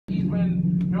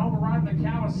Maryland, Nova riding the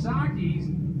Kawasaki's.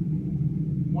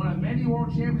 One of many world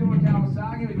champions with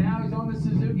Kawasaki, but now he's on the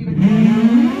Suzuki.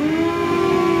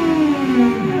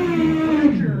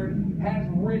 Richard has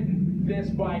ridden this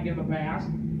bike in the past.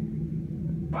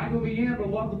 Michael Thyen would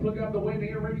love to pick up the win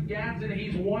here. Rickey Gadson,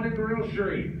 he's won in Grill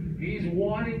Street. He's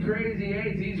won in Crazy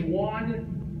Eights. He's won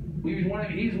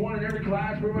in every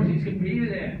class pretty much he's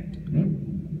competed in.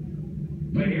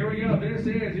 But here we go. This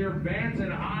is your Vance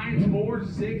and Hines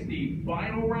 460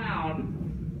 final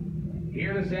round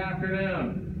here this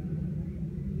afternoon.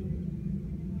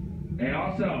 And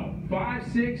also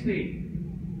 560.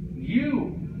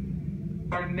 You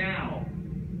are now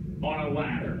on a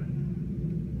ladder.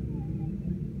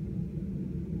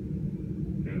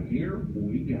 And here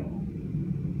we go.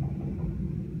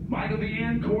 Michael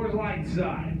Thyen, Coors Light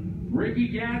side. Rickey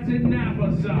Gadson,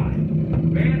 Napa side.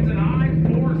 Vance and Hines,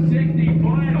 460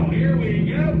 final. Here we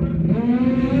go.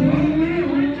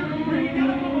 Richard bringing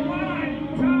down the line.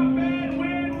 Top end,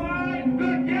 win line.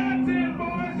 The Gadson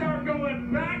boys are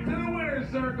going back to the winner's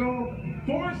circle.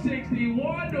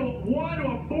 461 to 1 to a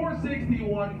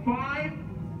 461.5.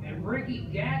 And Rickey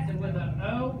Gadson with a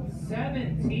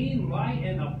 0.17 light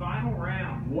in the final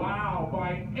round. Wow,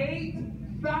 by 8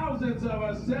 thousandths of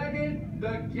a second,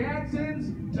 the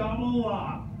Gadsons double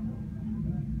up.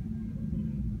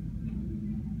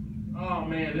 Oh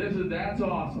man, that's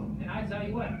awesome. And I tell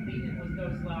you what, Thyen was no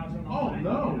slouch on the line.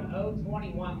 No.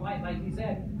 0.21 light, like you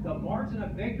said, the margin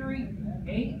of victory,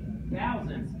 8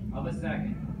 thousandths of a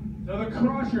second. So the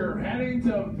Crusher heading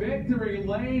to victory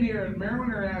lane here at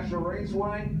Maryland International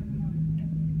Raceway.